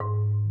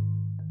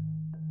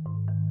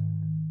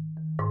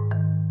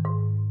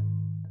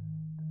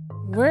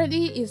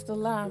Worthy is the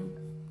Lamb,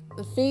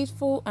 the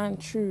faithful and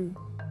true,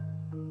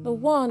 the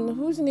one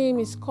whose name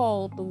is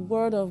called the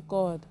Word of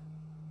God.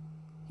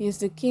 He is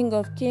the King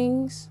of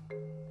kings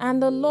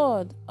and the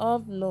Lord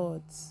of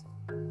lords.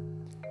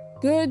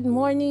 Good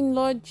morning,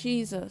 Lord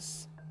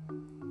Jesus.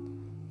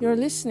 You're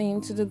listening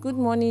to the Good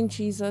Morning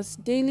Jesus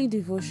daily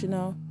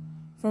devotional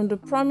from the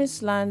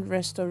Promised Land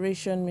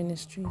Restoration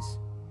Ministries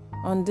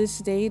on this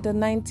day, the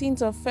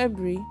 19th of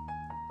February,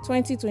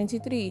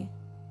 2023.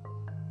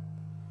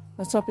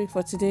 The topic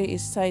for today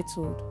is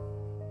titled,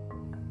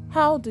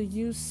 How Do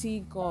You See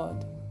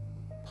God?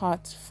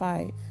 Part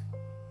 5.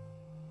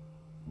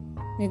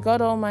 May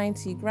God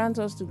Almighty grant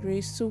us the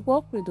grace to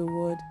walk with the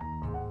Word.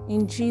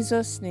 In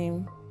Jesus'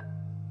 name,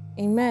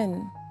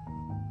 Amen.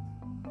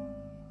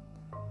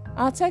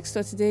 Our text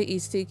for today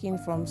is taken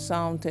from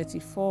Psalm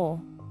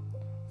 34,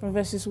 from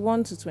verses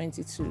 1 to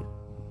 22.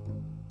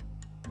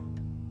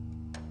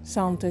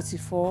 Psalm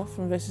 34,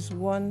 from verses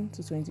 1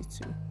 to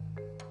 22.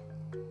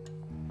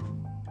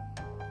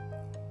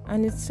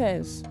 And it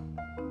says,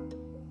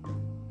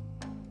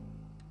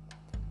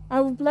 I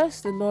will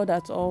bless the Lord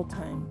at all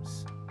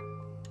times.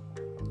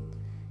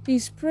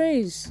 His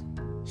praise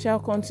shall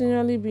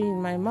continually be in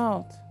my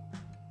mouth.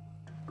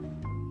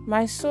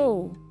 My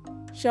soul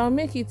shall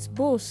make its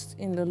boast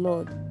in the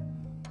Lord.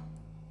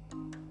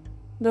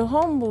 The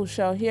humble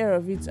shall hear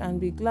of it and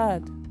be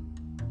glad.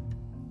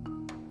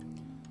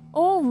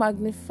 Oh,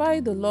 magnify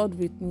the Lord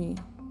with me,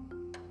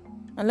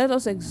 and let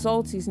us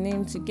exalt his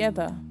name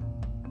together.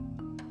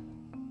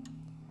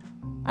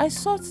 I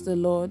sought the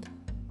Lord,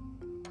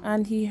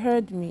 and he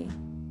heard me,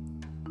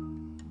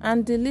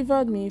 and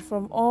delivered me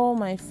from all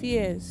my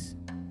fears.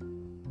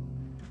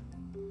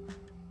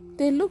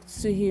 They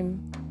looked to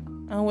him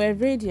and were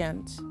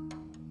radiant,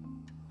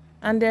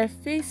 and their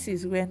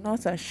faces were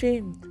not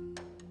ashamed.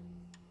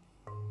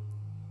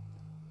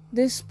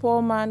 This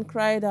poor man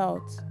cried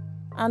out,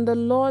 and the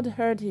Lord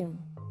heard him,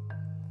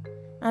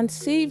 and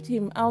saved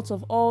him out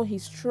of all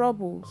his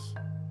troubles.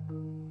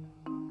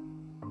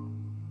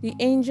 The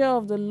angel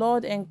of the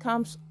Lord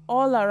encamps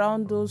all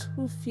around those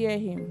who fear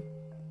him,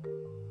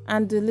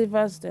 and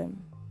delivers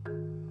them.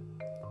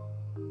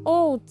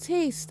 Oh,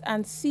 taste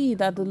and see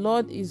that the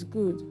Lord is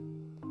good.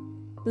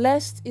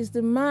 Blessed is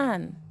the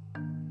man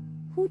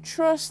who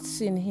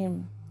trusts in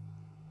him.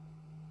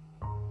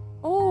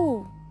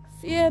 Oh,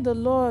 fear the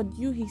Lord,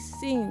 you his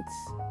saints.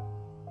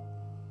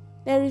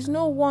 There is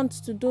no want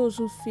to those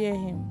who fear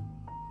him.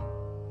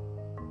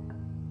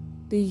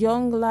 The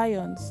young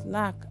lions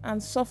lack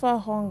and suffer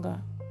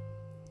hunger,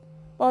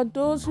 but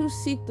those who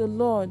seek the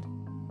Lord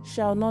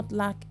shall not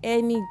lack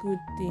any good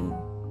thing.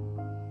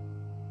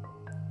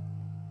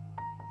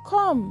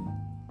 Come,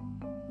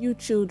 you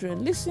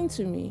children, listen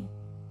to me.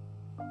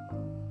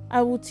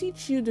 I will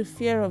teach you the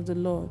fear of the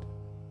Lord.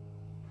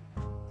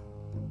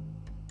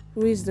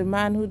 Who is the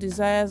man who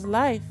desires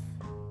life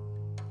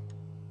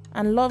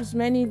and loves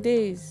many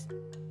days,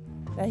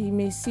 that he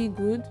may see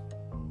good?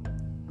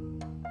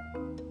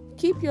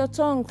 Keep your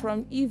tongue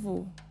from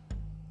evil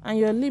and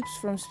your lips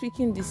from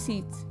speaking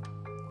deceit.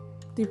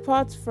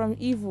 Depart from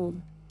evil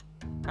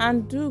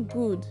and do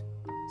good.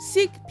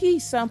 Seek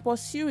peace and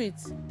pursue it.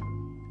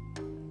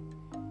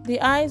 The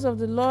eyes of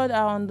the Lord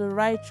are on the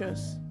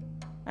righteous,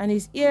 and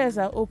his ears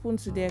are open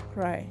to their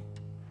cry.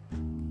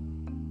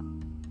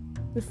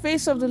 The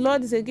face of the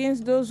Lord is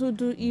against those who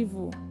do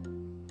evil,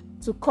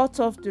 to cut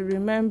off the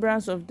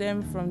remembrance of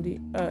them from the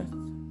earth.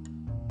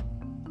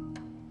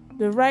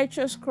 The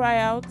righteous cry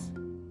out,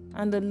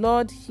 and the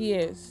Lord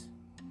hears,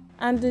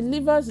 and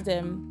delivers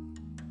them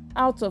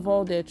out of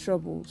all their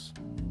troubles.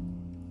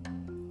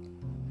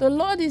 The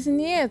Lord is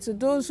near to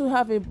those who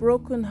have a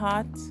broken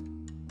heart,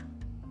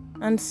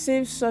 and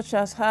saves such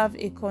as have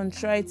a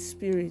contrite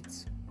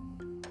spirit.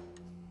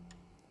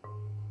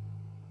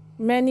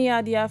 Many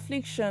are the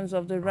afflictions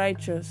of the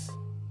righteous,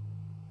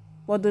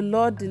 but the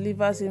Lord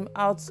delivers him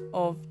out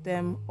of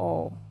them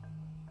all.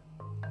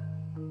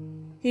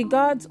 He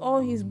guards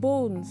all his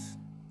bones,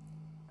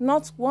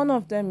 not one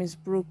of them is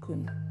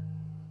broken.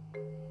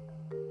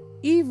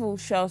 Evil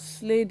shall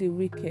slay the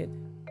wicked,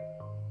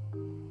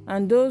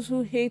 and those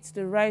who hate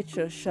the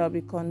righteous shall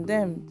be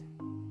condemned.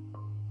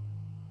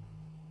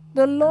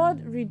 The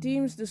Lord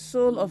redeems the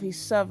soul of his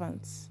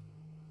servants,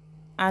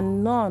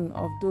 and none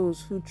of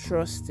those who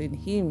trust in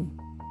him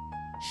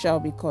shall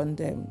be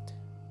condemned.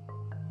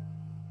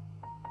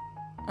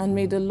 And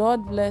may the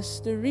Lord bless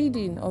the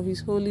reading of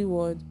his holy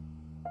word.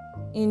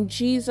 In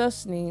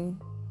Jesus' name,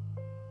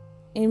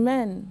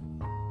 Amen.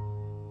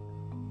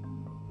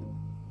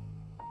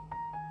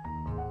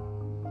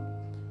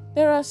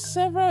 There are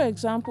several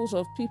examples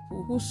of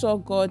people who saw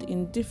God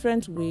in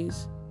different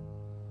ways,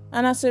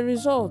 and as a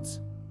result,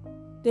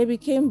 they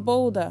became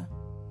bolder.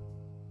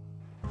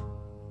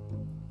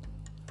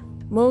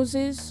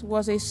 Moses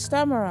was a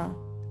stammerer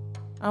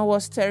and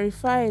was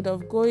terrified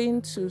of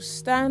going to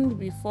stand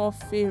before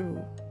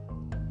Pharaoh.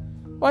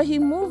 But he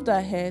moved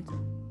ahead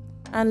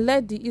and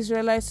led the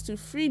Israelites to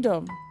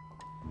freedom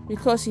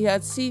because he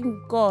had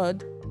seen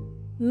God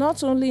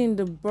not only in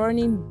the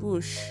burning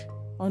bush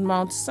on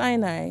Mount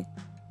Sinai,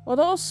 but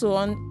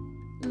also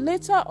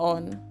later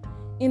on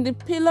in the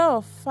pillar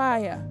of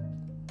fire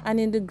and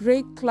in the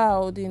great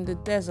cloud in the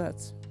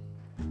desert.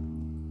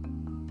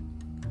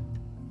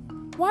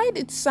 Why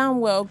did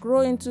Samuel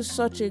grow into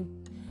such a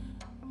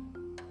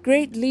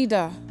great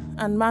leader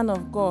and man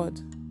of God?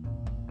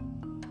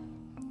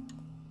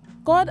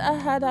 God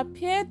had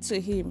appeared to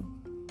him,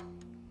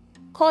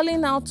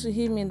 calling out to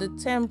him in the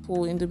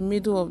temple in the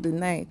middle of the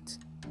night.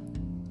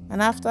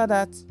 And after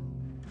that,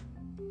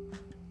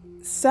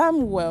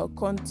 Samuel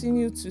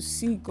continued to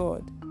see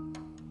God.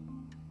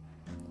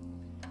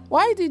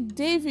 Why did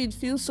David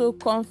feel so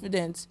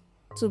confident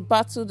to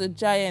battle the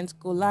giant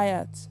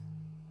Goliath?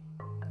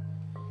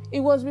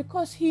 It was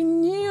because he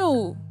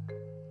knew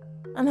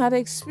and had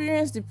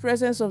experienced the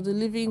presence of the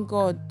living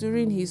God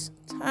during his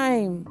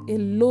time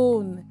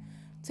alone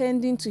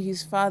tending to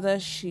his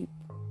father's sheep.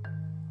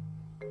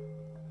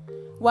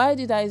 Why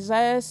did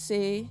Isaiah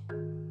say,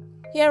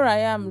 "Here I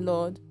am,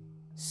 Lord,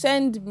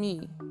 send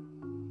me"?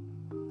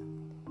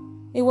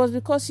 It was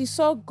because he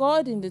saw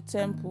God in the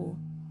temple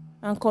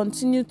and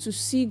continued to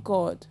see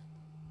God.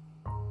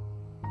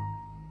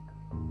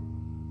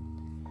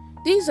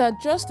 These are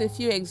just a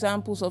few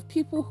examples of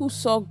people who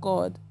saw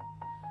God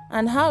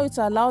and how it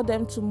allowed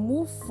them to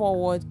move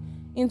forward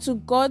into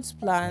God's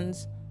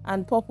plans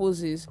and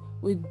purposes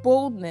with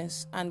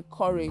boldness and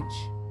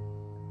courage.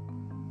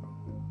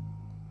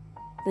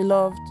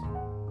 Beloved,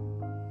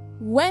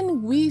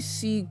 when we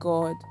see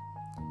God,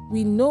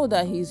 we know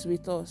that He is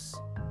with us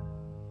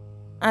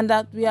and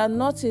that we are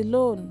not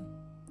alone.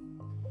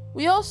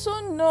 We also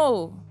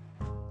know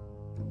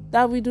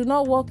that we do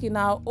not walk in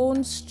our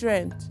own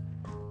strength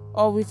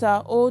or with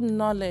our own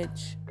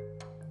knowledge.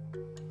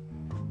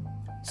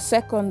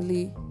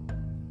 Secondly,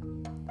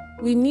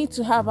 we need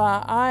to have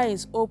our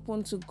eyes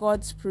open to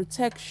God's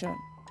protection.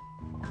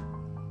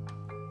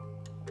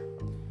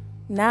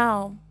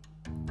 Now,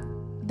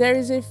 there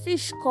is a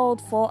fish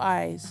called four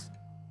eyes,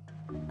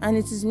 and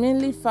it is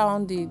mainly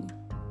found in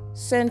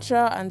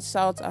Central and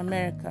South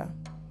America.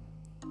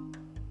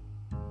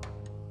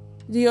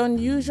 The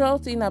unusual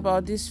thing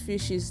about this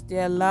fish is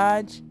their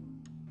large,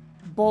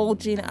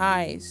 bulging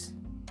eyes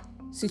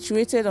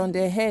situated on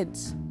their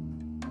heads.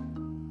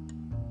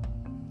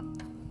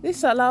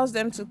 This allows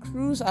them to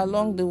cruise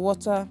along the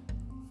water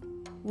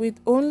with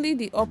only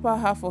the upper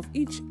half of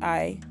each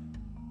eye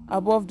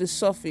above the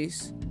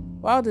surface,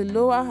 while the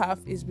lower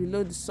half is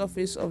below the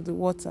surface of the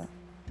water.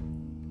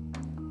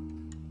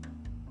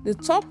 The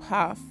top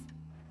half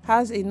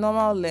has a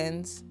normal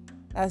lens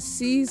that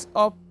sees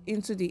up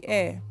into the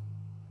air,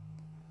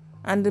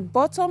 and the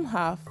bottom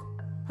half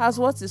has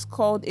what is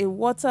called a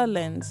water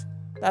lens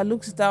that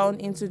looks down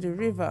into the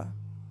river.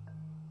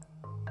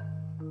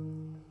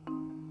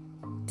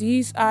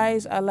 These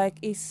eyes are like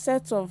a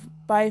set of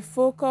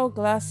bifocal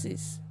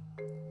glasses,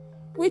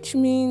 which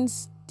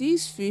means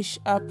these fish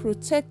are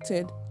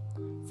protected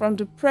from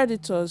the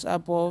predators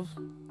above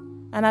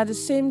and at the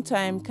same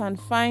time can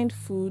find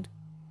food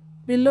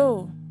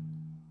below.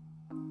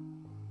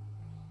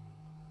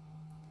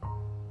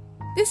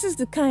 This is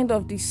the kind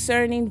of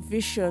discerning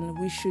vision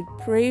we should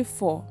pray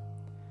for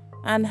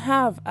and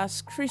have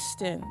as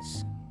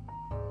Christians.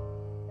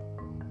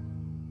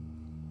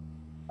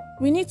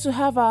 We need to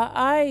have our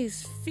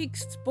eyes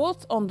fixed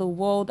both on the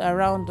world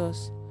around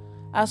us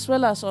as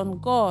well as on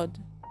God.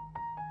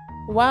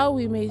 While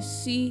we may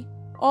see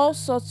all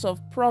sorts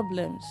of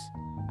problems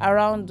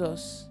around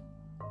us,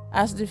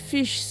 as the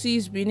fish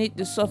sees beneath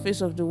the surface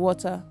of the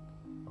water,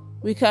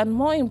 we can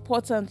more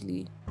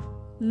importantly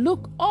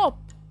look up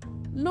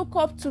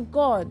to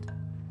God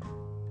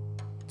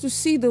to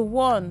see the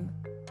one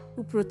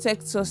who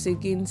protects us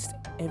against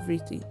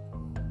everything.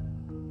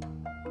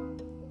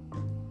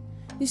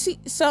 You see,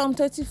 Psalm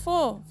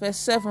 34 verse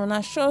 7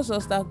 assures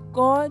us that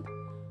God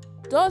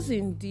does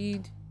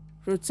indeed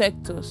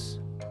protect us.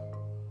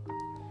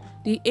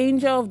 The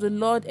angel of the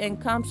Lord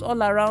encamps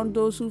all around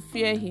those who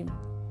fear Him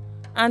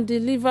and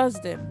delivers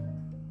them.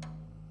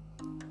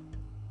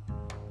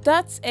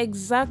 That's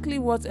exactly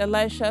what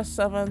Elisha's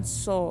servant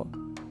saw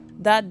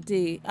that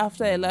day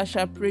after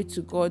Elisha prayed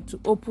to God to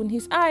open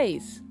his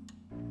eyes.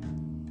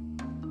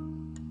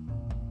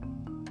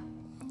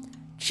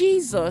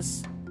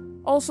 Jesus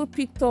also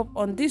picked up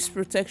on this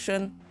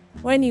protection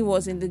when He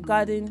was in the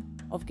Garden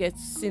of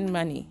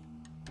Gethsemane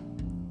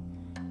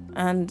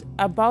and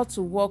about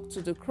to walk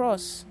to the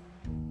cross.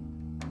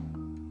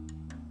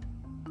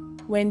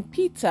 When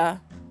Peter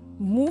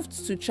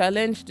moved to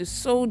challenge the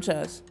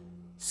soldiers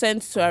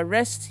sent to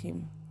arrest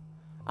him,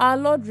 our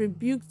Lord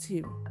rebuked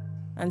him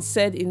and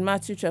said in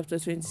Matthew chapter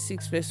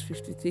 26 verse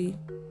 53,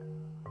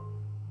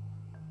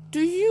 "Do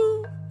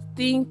you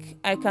think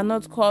I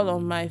cannot call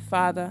on my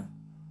Father,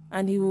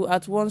 and He will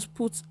at once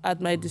put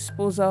at my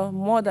disposal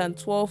more than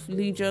 12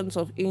 legions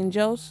of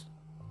angels?"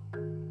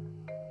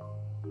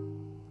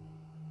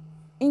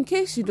 In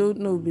case you don't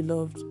know,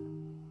 beloved,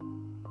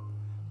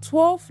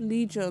 12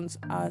 legions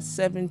are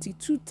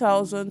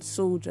 72,000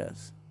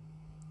 soldiers.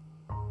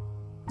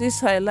 This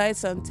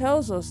highlights and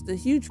tells us the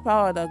huge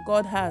power that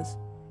God has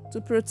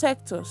to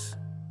protect us.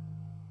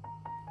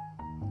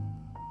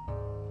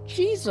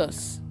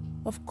 Jesus,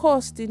 of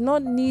course, did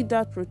not need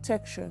that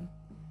protection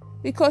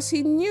because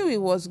he knew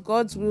it was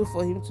God's will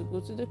for him to go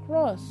to the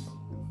cross.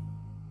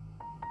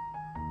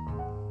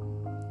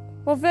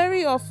 But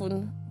very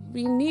often,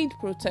 we need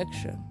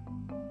protection,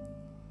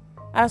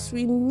 as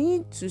we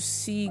need to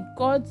see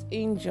God's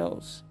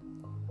angels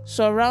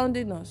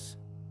surrounding us,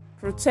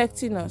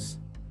 protecting us,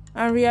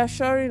 and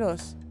reassuring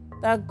us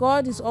that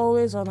God is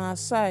always on our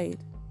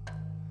side,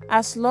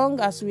 as long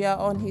as we are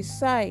on his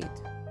side.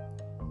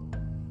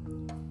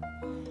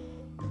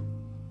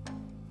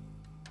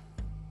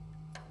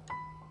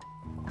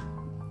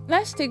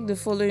 Let's take the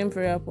following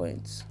prayer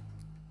points.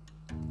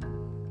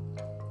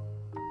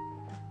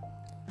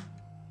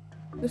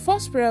 The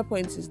first prayer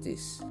point is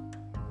this: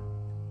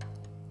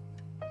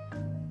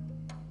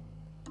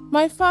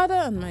 My Father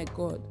and my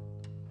God,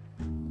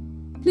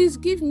 please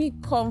give me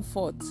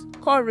comfort,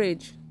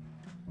 courage,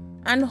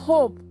 and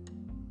hope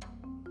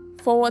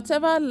for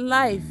whatever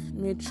life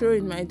may throw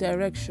in my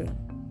direction.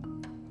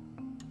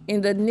 In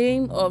the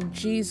name of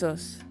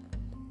Jesus.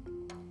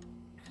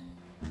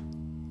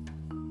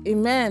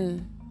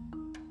 Amen.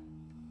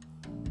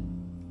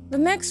 The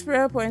next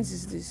prayer point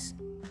is this: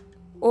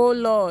 Oh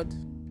Lord,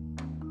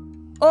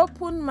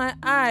 open my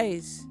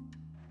eyes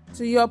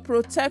to your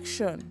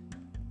protection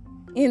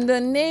in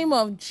the name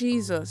of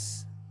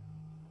Jesus.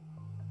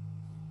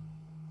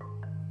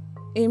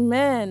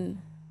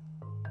 Amen.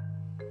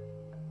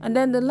 And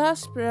then the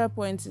last prayer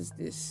point is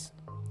this: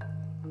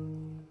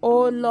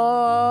 Oh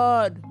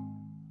Lord,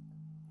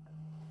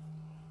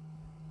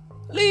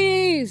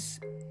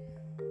 please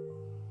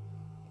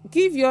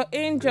give your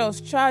angels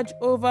charge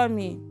over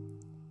me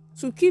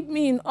to keep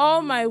me in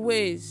all my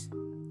ways.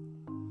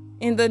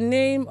 In the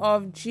name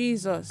of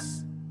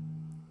Jesus.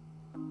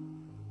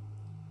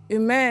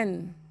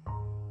 Amen.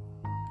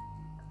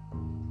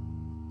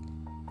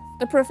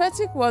 The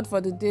prophetic word for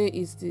the day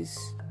is this: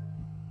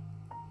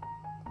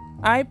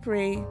 I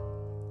pray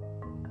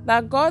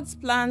that God's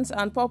plans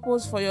and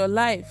purpose for your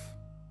life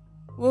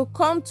will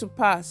come to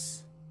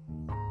pass,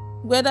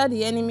 whether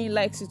the enemy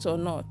likes it or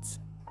not.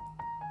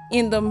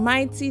 In the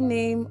mighty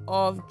name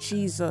of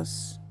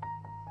Jesus.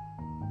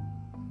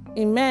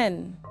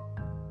 Amen.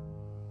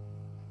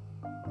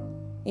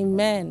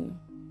 Amen.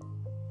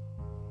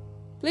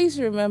 Please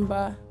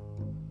remember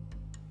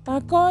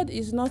that God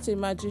is not a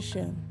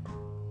magician.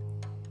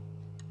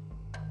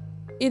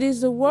 It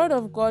is the word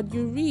of God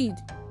you read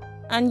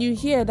and you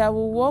hear that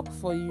will work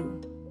for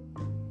you.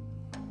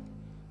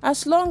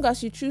 As long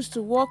as you choose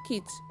to walk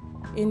it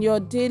in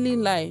your daily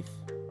life,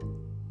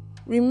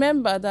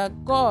 remember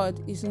that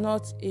God is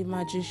not a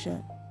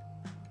magician.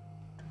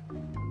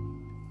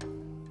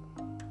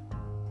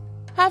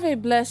 Have a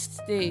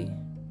blessed day.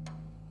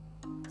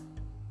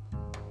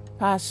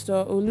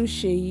 Pastor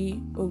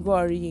Oluseyi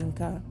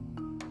Ogoriyinka.